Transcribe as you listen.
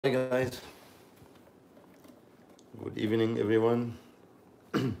Hi guys, good evening everyone.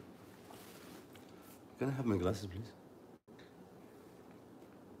 Can I have my glasses please?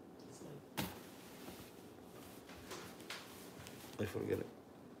 I forget it.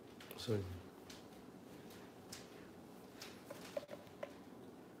 Sorry.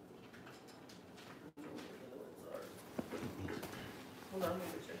 Hold on, let me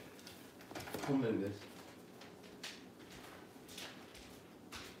check. Come like this.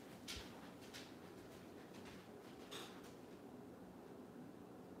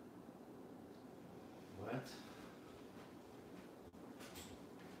 What?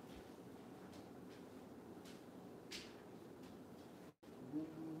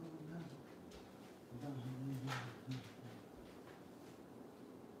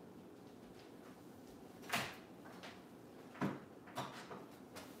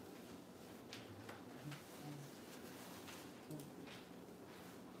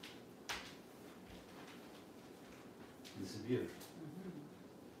 Disappear.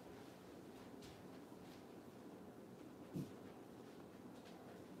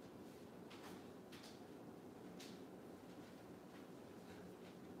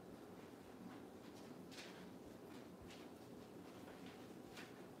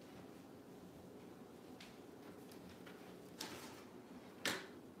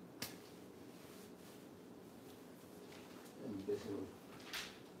 Imbecile.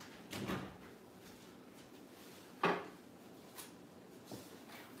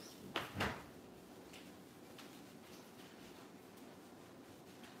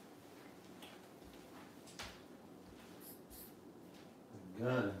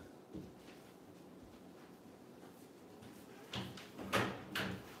 God.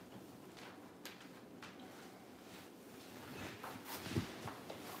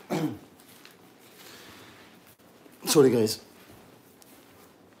 Sorry guys.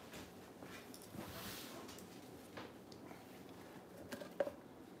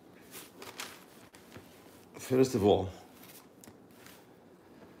 First of all,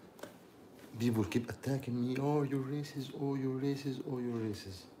 people keep attacking me. Oh, you're racist. Oh, you're racist. Oh, you're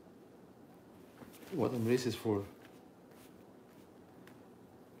racist. What I'm racist for?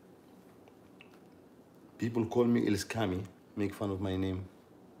 People call me Il Scammy, make fun of my name.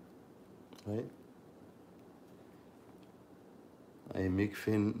 Right? I make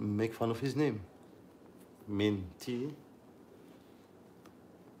fun of his name. Minty,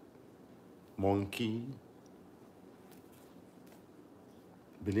 monkey.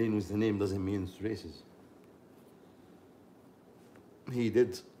 Belaying with the name doesn't mean it's racist. He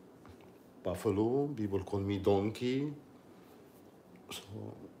did. Buffalo, people call me donkey.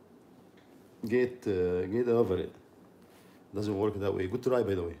 So get over it. Doesn't work that way. Good try,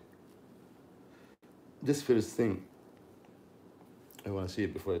 by the way. This first thing, I want to see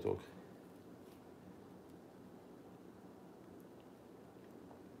it before I talk.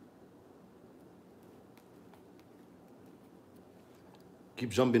 Keep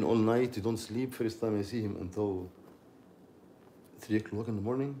jumping all night, you don't sleep. First time I see him until 3 o'clock in the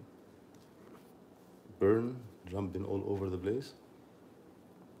morning. Burn, jumping all over the place.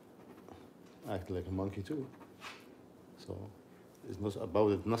 Act like a monkey too. So it's not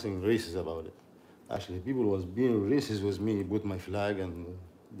about it, nothing racist about it. Actually, people was being racist with me with my flag, and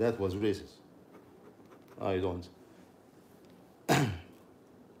that was racist. I don't.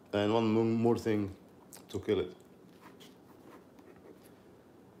 And one more thing to kill it.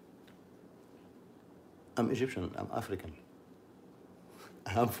 I'm Egyptian, I'm African.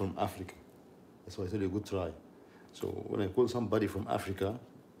 I'm from Africa. That's why I tell you, good try. So when I call somebody from Africa,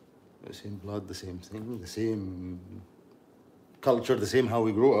 the same blood, the same thing, the same culture, the same how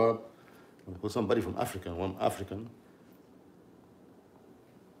we grow up. When I call somebody from Africa, well, I'm African,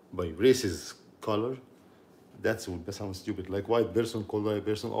 by racist color, that sounds stupid. Like white person called white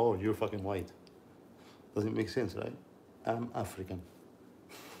person, oh, you're fucking white. Doesn't make sense, right? I'm African.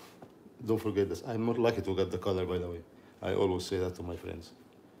 Don't forget this. I'm not lucky to get the color, by the way. I always say that to my friends.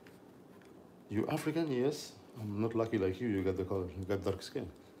 You're African, yes. I'm not lucky like you. You got the color. You got dark skin.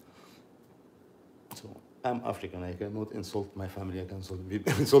 So I'm African. I cannot insult my family. I can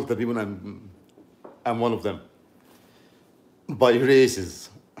insult the people. I'm one of them. By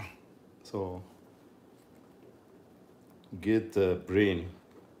races. So get a brain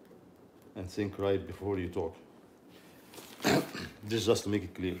and think right before you talk. This is just to make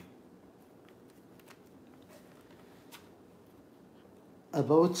it clear.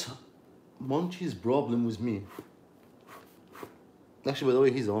 About Monty's problem with me. Actually, by the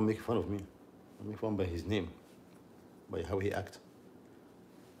way, he's the one making fun of me. I make fun by his name, by how he acts.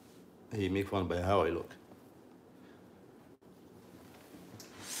 He make fun by how I look.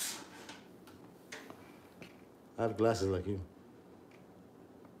 I have glasses like you.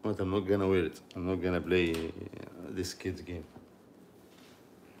 But I'm not gonna wear it. I'm not gonna play this kid's game.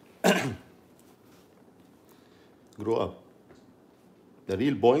 Grow up. The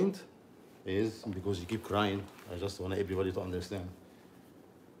real point is, because you keep crying, I just want everybody to understand.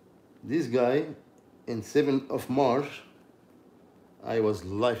 This guy, in 7th of March, I was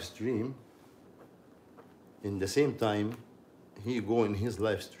live stream. In the same time, he go in his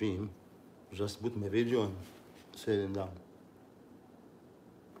live stream, just put my video and say it down.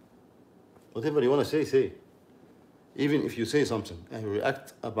 Whatever you want to say, say. Even if you say something and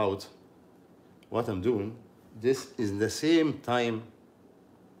react about what I'm doing, this is the same time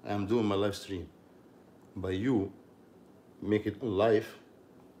I'm doing my live stream. By you, make it live,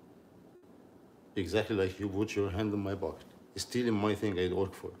 exactly like you put your hand in my pocket, stealing my thing I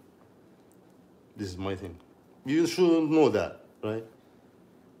work for. This is my thing. You should know that, right?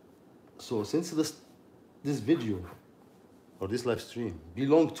 So since this video or this live stream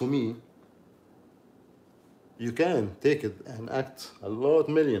belong to me, you can take it and act a lot,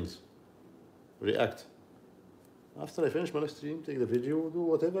 millions, react. After I finish my live stream, take the video, do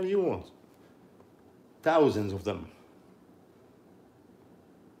whatever you want. Thousands of them.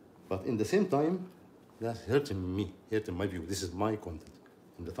 But in the same time, that's hurting me, hurting my view. This is my content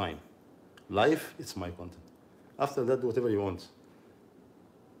in the time. Life, it's my content. After that, do whatever you want.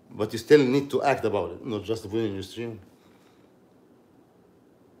 But you still need to act about it, not just put it in your stream.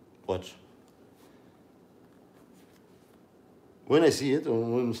 Watch. When I see it, or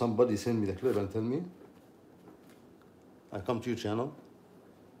when somebody send me the clip and tell me, I come to your channel,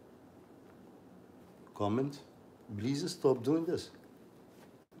 comment, please stop doing this.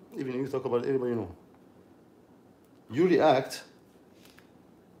 Even if you talk about anybody you know. You react,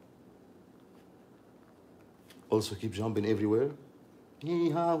 also keep jumping everywhere. Hee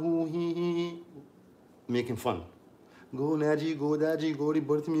ha hoo hee hee, making fun. Go Naji, go Daji, go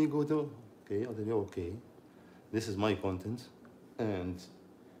report me, go to. Okay, I'll tell you, okay. This is my content, and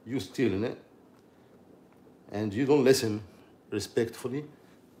you stealing it, and you don't listen respectfully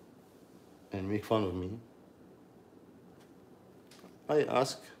and make fun of me. I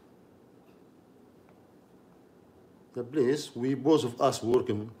ask the place we both of us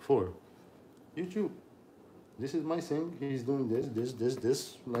working for, YouTube. This is my thing. He's doing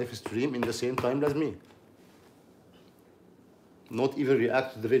this live stream in the same time as me. Not even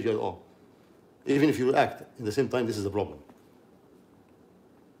react to the video at all. Even if you react in the same time, this is the problem.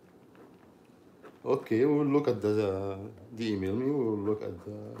 Okay, we'll look at the email me, we'll look at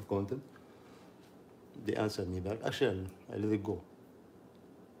the content. They answered me back. Actually, I let it go.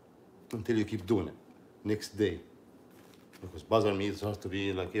 Until you keep doing it. Next day. Because bother me, it starts to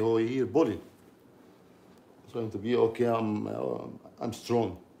be like, oh, you're bully. Trying to be, okay, I'm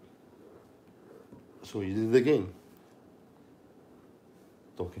strong. So you did it again.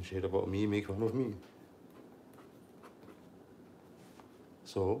 Talking shit about me, make fun of me.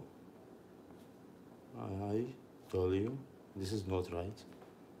 So, I tell you, this is not right.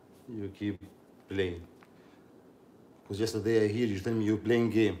 You keep playing. Because yesterday I hear you tell me you're playing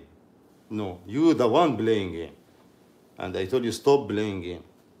game. No, you're the one playing game. And I told you stop playing game.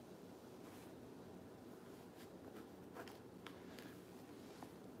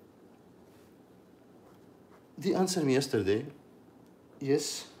 They answered me yesterday,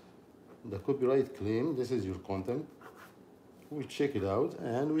 yes, the copyright claim, this is your content. We check it out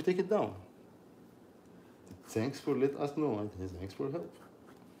and we take it down. Thanks for letting us know, and thanks for help.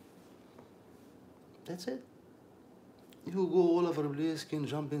 That's it. You go all over the place, can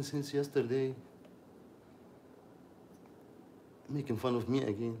jump in since yesterday. Making fun of me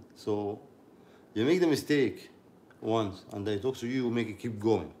again. So, you make the mistake once, and I talk to you, you make it keep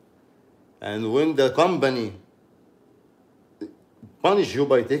going. And when the company punish you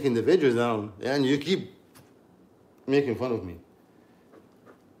by taking the videos down, and you keep making fun of me,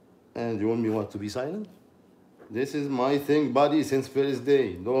 and you want me what, to be silent? This is my thing, buddy, since first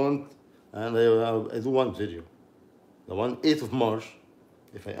day. Don't, and I do one video. The one 8th of March,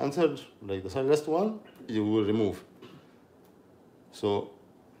 if I answered like the last one, you will remove. So,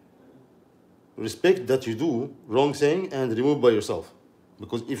 respect that you do wrong thing and remove by yourself.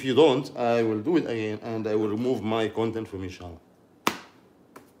 Because if you don't, I will do it again and I will remove my content from your channel.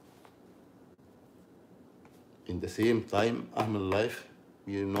 In the same time, I'm alive,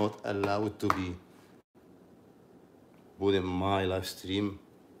 you're not allowed to be putting my live stream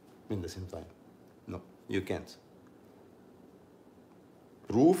in the same time. No, you can't.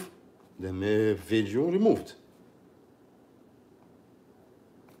 Proof, the video removed.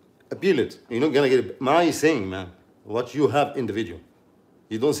 Appeal it. You're not gonna get it. My thing, man. What you have in the video.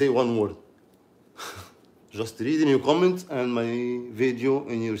 You don't say one word. Just reading your comments and my video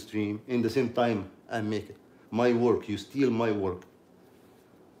in your stream in the same time and make it. My work, you steal my work.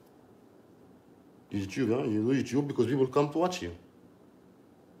 YouTube, huh? You do YouTube because people come to watch you.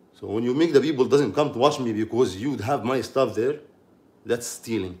 So when you make the people doesn't come to watch me because you have my stuff there, that's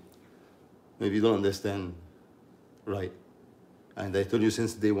stealing. Maybe you don't understand right. And I told you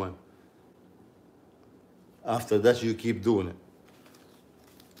since day one. After that, you keep doing it.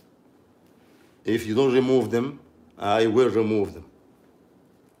 If you don't remove them, I will remove them.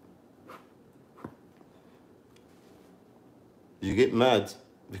 You get mad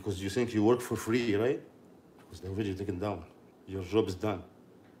because you think you work for free, right? Because the video taken down. Your job is done.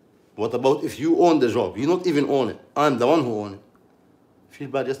 What about if you own the job? You don't even own it. I'm the one who own it. Feel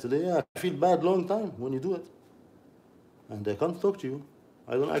bad yesterday? Yeah, I feel bad long time when you do it. And I can't talk to you.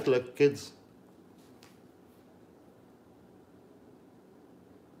 I don't act like kids.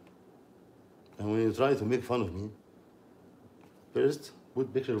 And when you try to make fun of me, first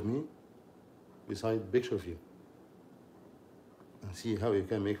put picture of me beside picture of you. And see how you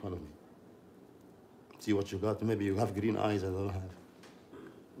can make fun of me. See what you got. Maybe you have green eyes I don't have.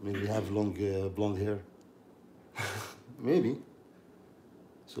 Maybe you have long blonde hair. Maybe.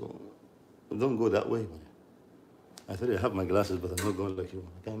 So don't go that way, man. I tell you, I have my glasses, but I'm not going like you.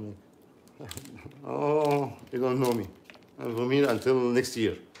 I can't make. Oh, you don't know me. And from here until next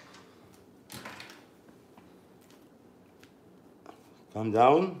year. Calm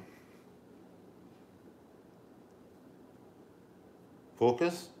down.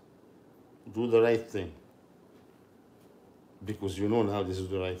 Focus. Do the right thing. Because you know now this is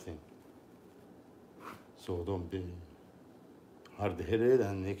the right thing. So don't be hard-headed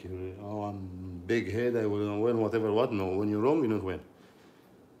and make you, oh, I'm big head, I will win whatever what. No, when you're wrong, you don't win.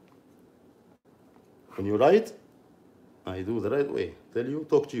 When you're right, I do the right way. Tell you,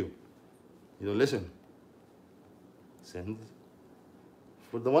 talk to you. You don't listen. Send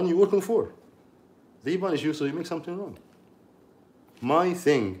for the one you're working for. They punish you so you make something wrong. My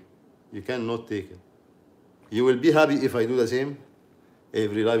thing, you cannot take it. You will be happy if I do the same.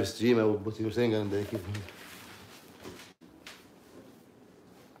 Every live stream I will put your thing and they keep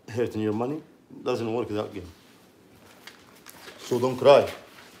hurting your money. Doesn't work that game. So don't cry.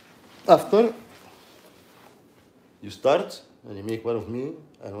 After you start and you make fun of me,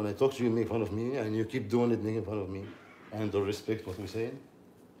 and when I talk to you, you make fun of me, and you keep doing it, making fun of me, and don't respect what we say.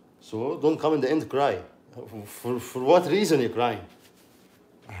 So don't come in the end cry. For what reason you're crying?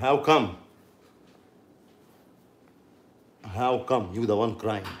 How come? How come you the one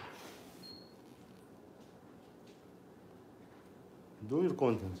crying? Do your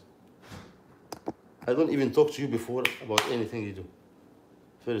content. I don't even talk to you before about anything you do.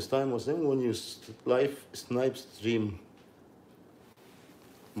 First time was then when you live snipe stream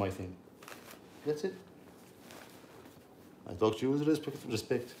my thing. That's it. I talk to you with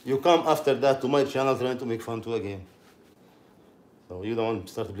respect. You come after that to my channel trying to make fun to a game. So you the one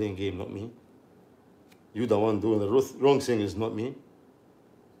start playing game, not me. You the one doing the wrong thing is not me.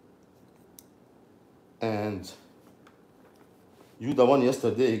 And you the one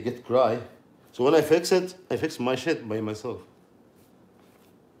yesterday get cry. So when I fix it, I fix my shit by myself.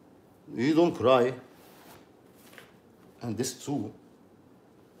 You don't cry. And this too,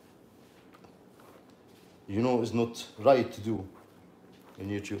 you know, is not right to do in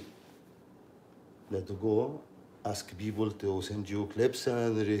YouTube. Let go, ask people to send you clips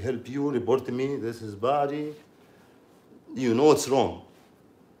and help you, report me, this is bad. You know it's wrong.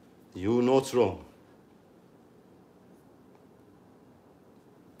 You know it's wrong.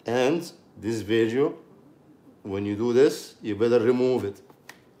 And this video, when you do this, you better remove it.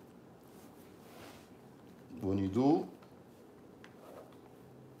 When you do,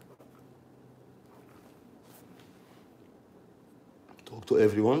 talk to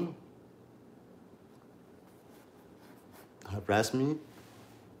everyone, harass me,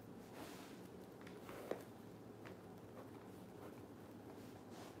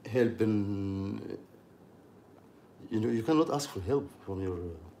 help in, you know, you cannot ask for help from your,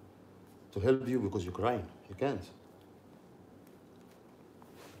 to help you because you're crying. You can't.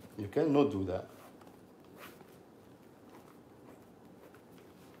 You cannot do that.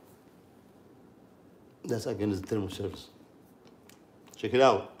 That's against the term of service. Check it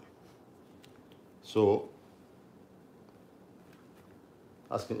out. So,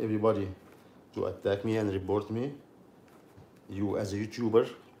 asking everybody to attack me and report me. You as a YouTuber,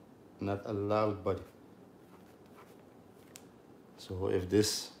 not allowed, buddy. So if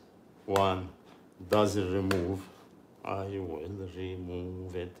this one doesn't remove, I will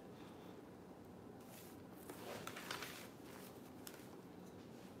remove it.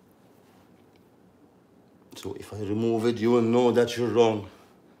 So if I remove it, you will know that you're wrong.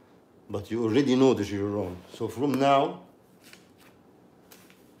 But you already know that you're wrong. So from now,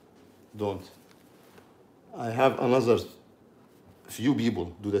 don't. I have another few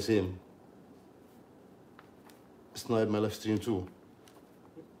people do the same. Snipe my live stream too.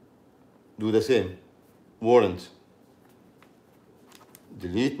 Do the same. Warrant.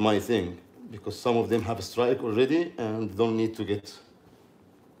 Delete my thing, because some of them have a strike already and don't need to get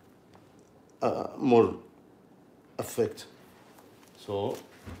more effect. So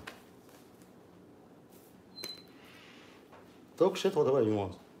talk shit whatever you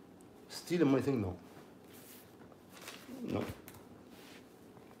want. Stealing my thing, no. No.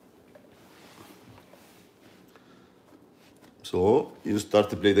 So you start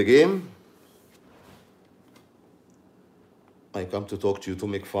to play the game. I come to talk to you to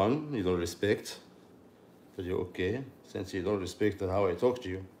make fun. You don't respect. So you're okay. Since you don't respect how I talk to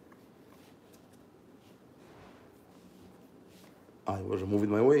you, I will remove it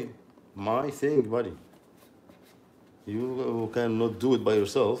my way. My thing, buddy. You cannot do it by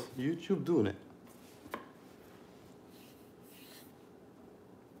yourself. YouTube doing it.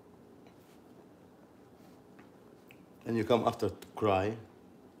 And you come after to cry.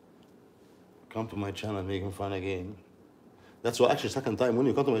 Come to my channel making fun again. That's why actually second time when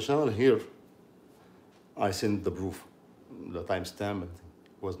you come to my channel here, I send the proof, the timestamp. It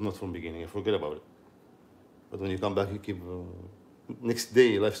was not from beginning. I forget about it. But when you come back, you keep next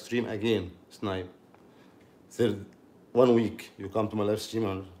day live stream again. Snipe. Third 1 week you come to my live stream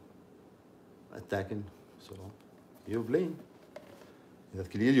and attacking. So you blame. Is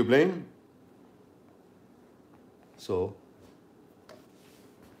that clear? You blame. So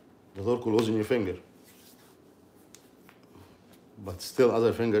the door closes in your finger, but still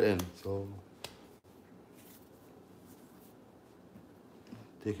other finger in. So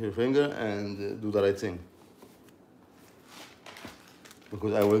take your finger and do the right thing,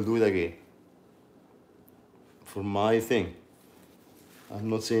 because I will do it again for my thing. I'm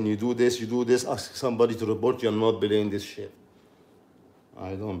not saying you do this, ask somebody to report you. I'm not belaying this shit.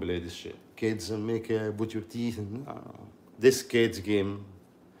 I don't belay this shit. Kids and make put your teeth in. This kids game,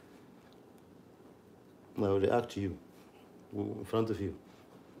 I will react to you in front of you.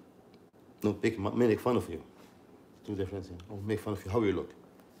 No, make fun of you. Two different things. Or make fun of you how you look.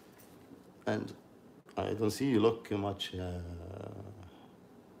 And I don't see you look much. Like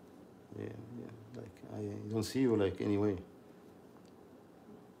I don't see you like anyway.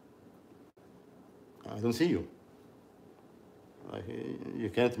 I don't see you. You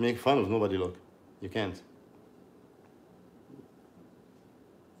can't make fun of nobody look. You can't.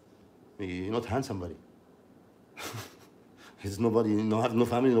 You're not handsome, buddy. There's nobody, have no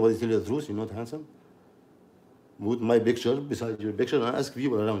family, nobody tell you the truth. You're not handsome. Put my picture beside your picture and ask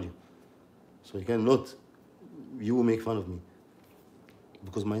people around you. So you cannot, you make fun of me.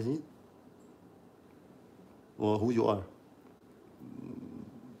 Because my thing? Or who you are.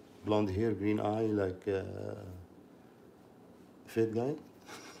 Blonde hair, green eye, like fit guy.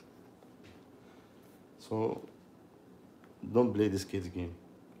 So don't play this kid's game,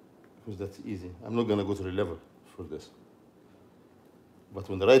 because that's easy. I'm not gonna go to the level for this. But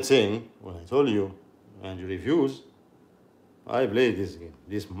when the right thing, when I told you and you refuse, I play this game.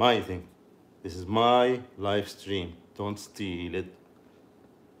 This is my thing. This is my live stream. Don't steal it.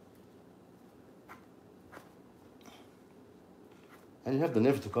 And you have the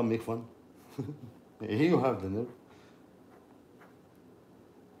nerve to come make fun. Here you have the nerve.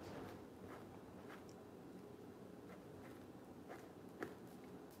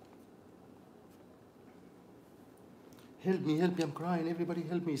 Help me, I'm crying. Everybody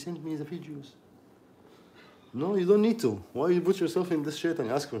help me, send me the videos. No, you don't need to. Why you put yourself in this shit and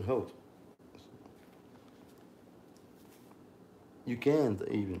ask for help? You can't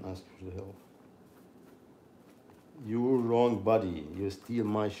even ask for the help. You're wrong, buddy. You steal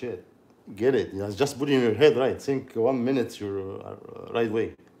my shit. Get it. Just put it in your head, right? Think 1 minute you're right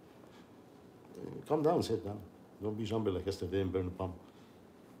way. Calm down, sit down. Don't be jumping like yesterday and burn the pump.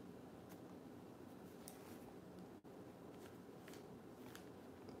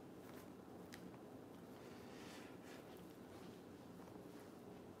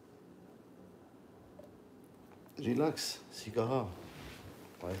 Relax, Sikaha.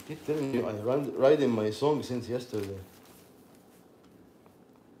 I keep telling you, I writing my song since yesterday.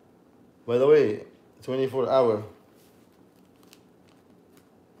 By the way, 24-hour.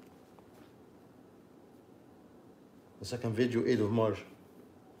 The second video, 8th of March.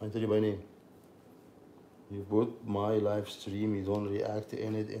 I tell you by name. You put my live stream, you don't react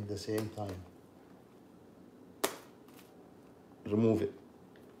in it in the same time. Remove it.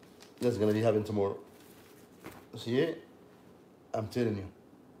 That's gonna be happening tomorrow. See, I'm telling you.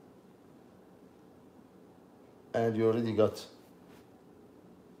 And you already got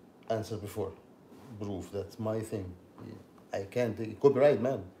answer before. Proof, that's my thing. I can't take copyright,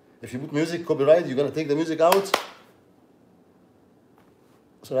 man. If you put music, copyright, you're gonna take the music out.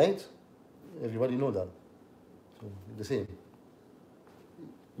 That's right? Everybody know that. So, the same.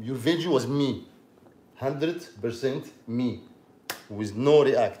 Your video was me. 100% me. With no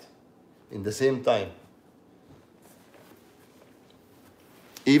react. In the same time.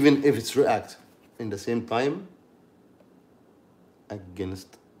 Even if it's react. In the same time.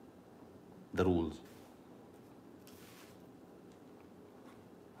 Against the rules.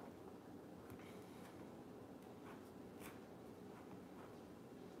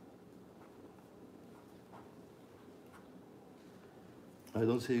 I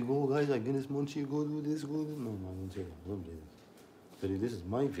don't say, go guys, against Monty, go do this, go do. No, I don't say that. I don't say that. Tell you, this is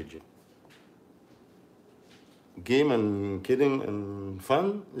my video. Game and kidding and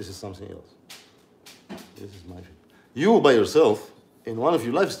fun, this is something else. This is my video. You by yourself, in one of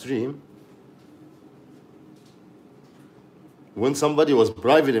your live stream, when somebody was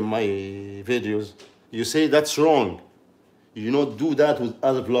private in my videos, you say that's wrong. You don't do that with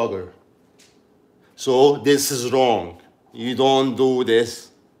other vlogger. So this is wrong. You don't do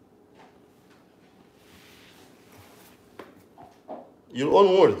this. Your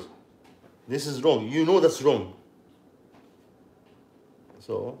own words. This is wrong. You know that's wrong.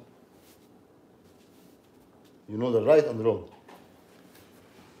 So, you know the right and the wrong.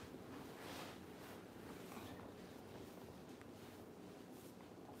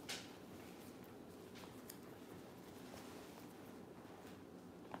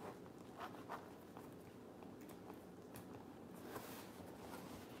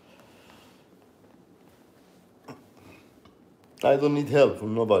 I don't need help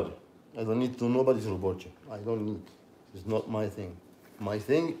from nobody. I don't need to nobody to report you. I don't need. It's not my thing. My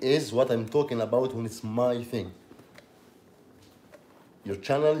thing is what I'm talking about when it's my thing. Your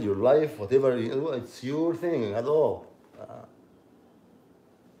channel, your life, whatever, it's your thing at all.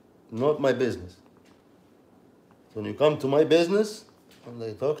 Not my business. So when you come to my business and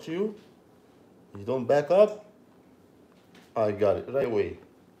I talk to you, you don't back up, I got it right away.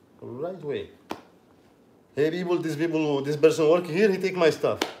 Right away. Hey people, this person work here, he take my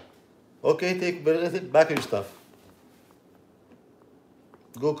stuff. Okay, take back your stuff.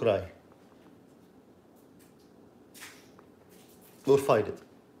 Go cry. Go fight it.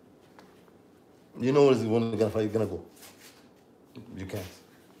 You know where it's gonna fight, you're gonna go. You can't.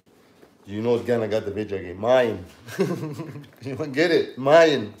 You know it's gonna get the video game. Mine. You don't get it.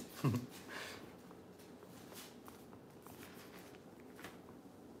 Mine.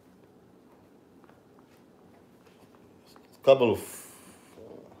 Couple of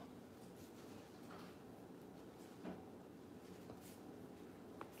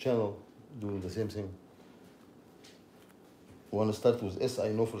channel doing the same thing. Want to start with S, I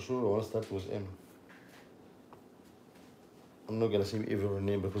know for sure. I want to start with M. I'm not gonna say every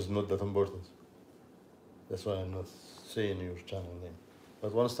name because it's not that important. That's why I'm not saying your channel name.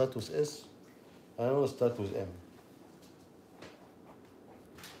 But want to start with S, I want to start with M.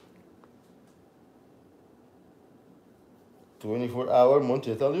 "24-hour,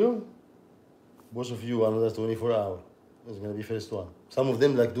 Monty, I tell you, both of you another 24-hour. It's gonna be first one. Some of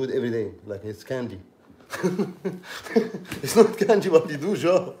them like do it every day, like it's candy. It's not candy what you do,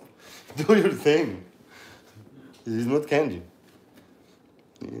 Joe. Do your thing. It is not candy.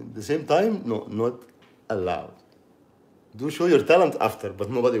 At the same time, no, not allowed. Do show your talent after,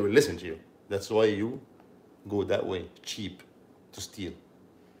 but nobody will listen to you. That's why you go that way, cheap, to steal.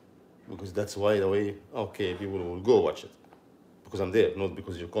 Because that's why the way, okay, people will go watch it. Because I'm there, not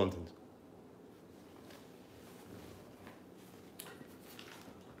because your content.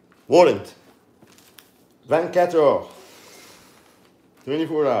 Warrant. 24.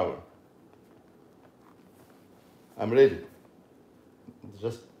 24-hour. I'm ready.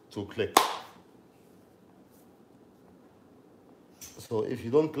 Just to click. So if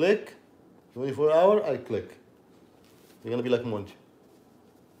you don't click, 24-hour, I click. You're gonna be like Monty.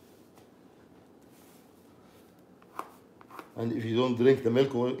 And if you don't drink the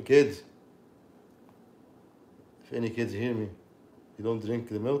milk, kids, if any kids hear me, you don't drink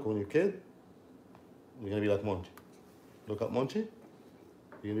the milk when you're a kid, you're gonna be like Monty. Look at Monty,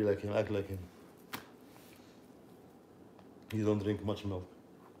 you're gonna be like him, act like him. You don't drink much milk.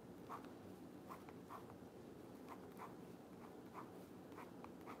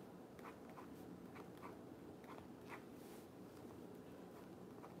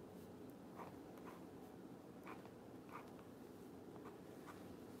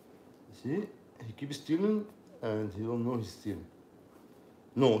 See, he keeps stealing and he don't know he's stealing.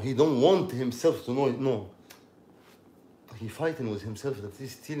 No, he don't want himself to know it. No. He fighting with himself that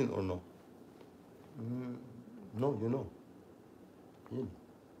he's stealing or no. No, you know.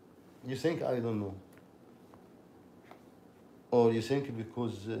 You think I don't know. Or you think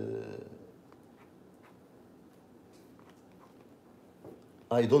because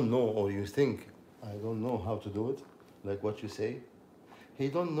I don't know, or you think I don't know how to do it, like what you say. He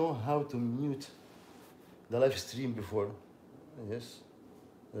don't know how to mute the live stream before. Yes.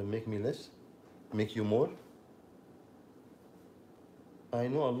 Make me less, make you more. I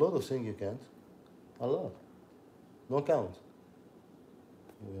know a lot of things you can't. A lot. No count.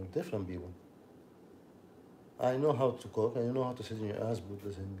 We're different people. I know how to cook, I know how to sit in your ass, put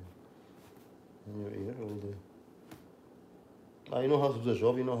this in your ear all day. I know how to do the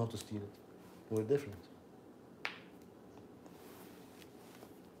job, you know how to steal it. We're different.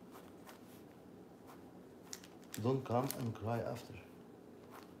 Don't come and cry after.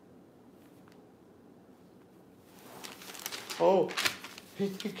 Oh, he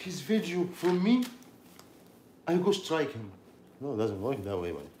took his video from me, I go strike him. No, it doesn't work that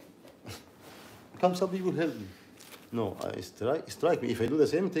way, man. Come, some people help me. No, strike me. If I do the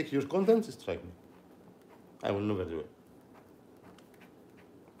same, take your content, strike me. I will never do it.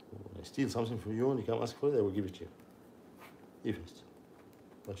 When I steal something from you and you come ask for it, I will give it to you. If it's.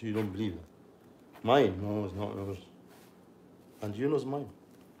 But you don't believe that. Mine, no, it's not yours. And you know it's mine.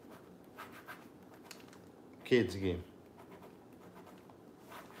 Kids game.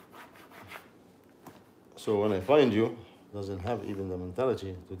 So when I find you, doesn't have even the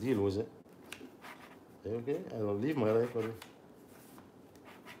mentality to deal with it, okay, I will live my life for you.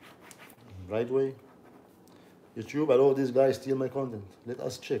 Right way. YouTube, allow this guy steal my content. Let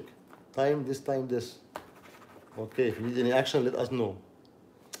us check. Time this. Okay, if you need any action, let us know.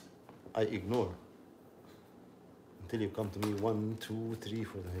 I ignore. Until you come to me 1, 2, 3,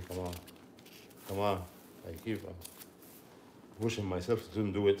 4. Hey, come on. I keep pushing myself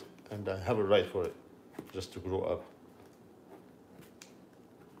to do it, and I have a right for it, just to grow up.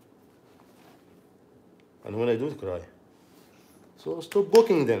 And when I do, cry. So stop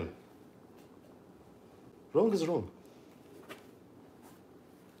booking them. Wrong is wrong.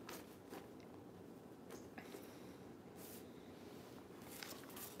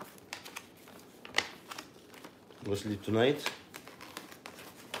 Go sleep tonight.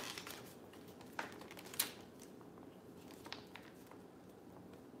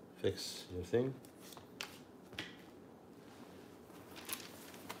 Fix your thing.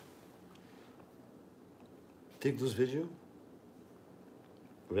 Take those videos,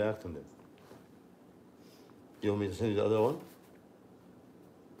 react on them. You want me to send you the other one?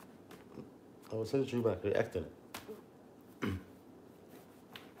 I will send it to you back, react on it.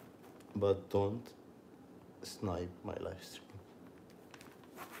 But don't snipe my live stream.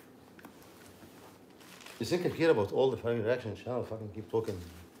 You think I care about all the fucking reaction channel? Fucking keep talking.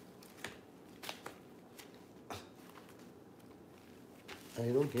 I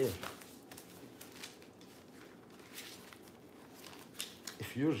don't care.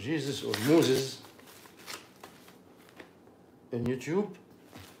 If you're Jesus or Moses on YouTube,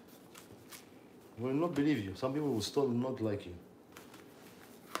 I will not believe you. Some people will still not like you.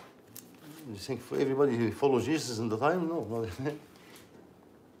 You think for everybody who follows Jesus in the time? No.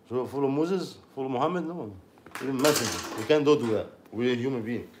 So follow Moses, follow Muhammad? No. Even messenger. You can't do that. We're a human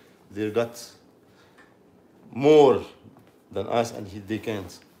being. They got more than us and they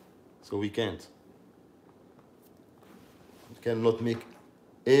can't. So we can't. You cannot make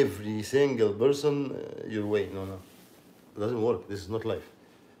every single person your way. No. It doesn't work. This is not life.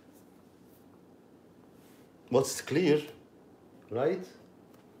 What's clear, right,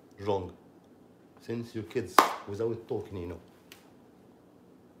 wrong. Since your kids, without talking, you know.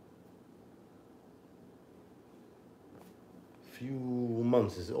 Few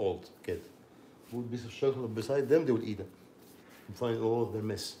months is old kid. Would be chocolate beside them, they will eat them. And find all of their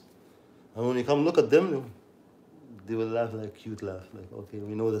mess. And when you come look at them, they will laugh like cute laugh, like, okay,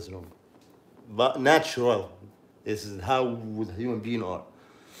 we know that's wrong. But natural. This is how human beings are.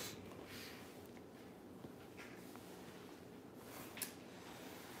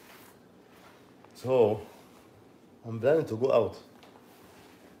 So, I'm planning to go out.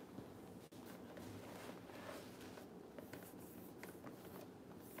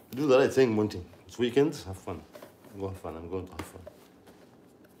 Do the right thing, Monty. It's weekend, have fun. Go have fun, I'm going to have fun.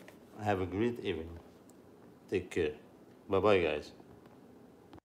 Have a great evening. Take care. Bye-bye, guys.